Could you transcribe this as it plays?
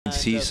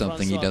sees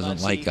something he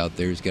doesn't like out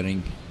there. He's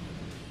getting...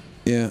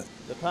 Yeah.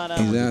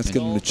 He's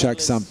asking him to check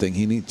something.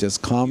 He needs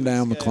just calm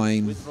down,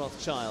 McLain.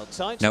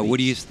 Now, what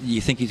do you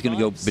think he's going to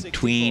go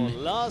between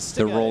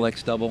the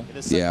Rolex double?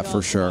 Yeah,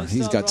 for sure.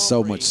 He's got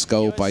so much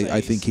scope. I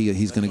think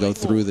he's going to go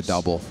through the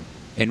double.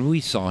 And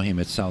we saw him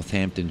at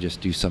Southampton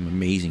just do some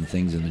amazing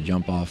things in the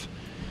jump off.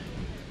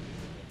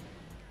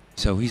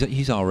 So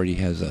he's already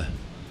has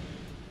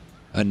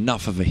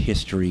enough of a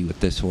history with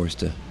this horse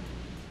to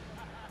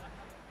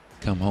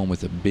come home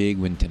with a big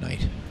win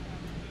tonight.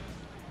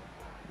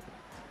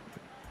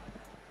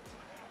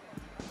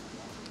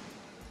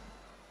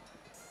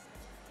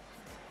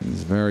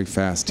 He's very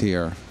fast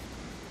here.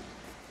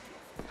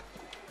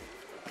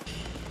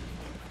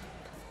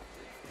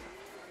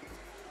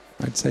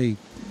 I'd say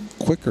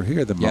quicker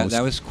here than most. Yeah,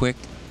 that was quick.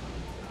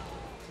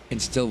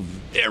 And still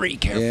very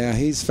careful. Yeah,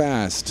 he's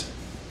fast.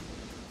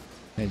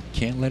 And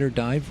can't let her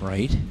dive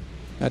right.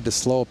 Had to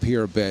slow up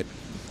here a bit.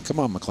 Come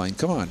on, McLain,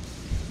 come on.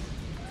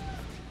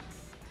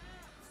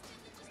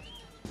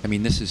 I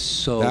mean, this is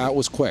so... That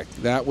was quick.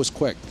 That was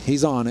quick.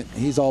 He's on it.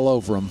 He's all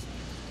over him.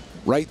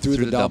 Right through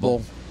the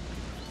double.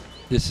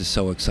 This is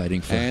so exciting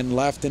for him. And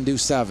left and do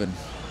 7.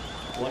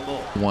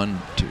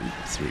 1, 2,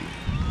 3.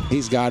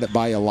 He's got it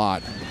by a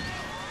lot.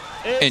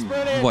 And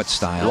what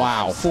style?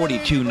 Wow.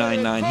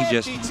 42.99. He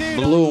just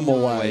blew him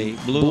away.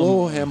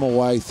 Blew him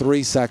away.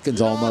 3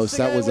 seconds almost.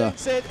 That was a...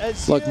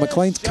 Look,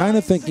 McLain's kind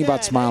of thinking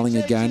about smiling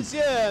again.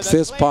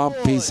 Fist pump.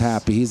 He's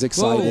happy. He's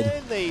excited.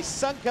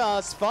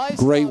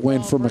 Great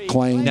win for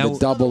McLain. The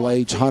Double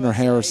H. Hunter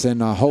Harrison.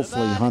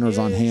 Hopefully Hunter's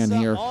on hand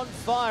here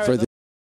for the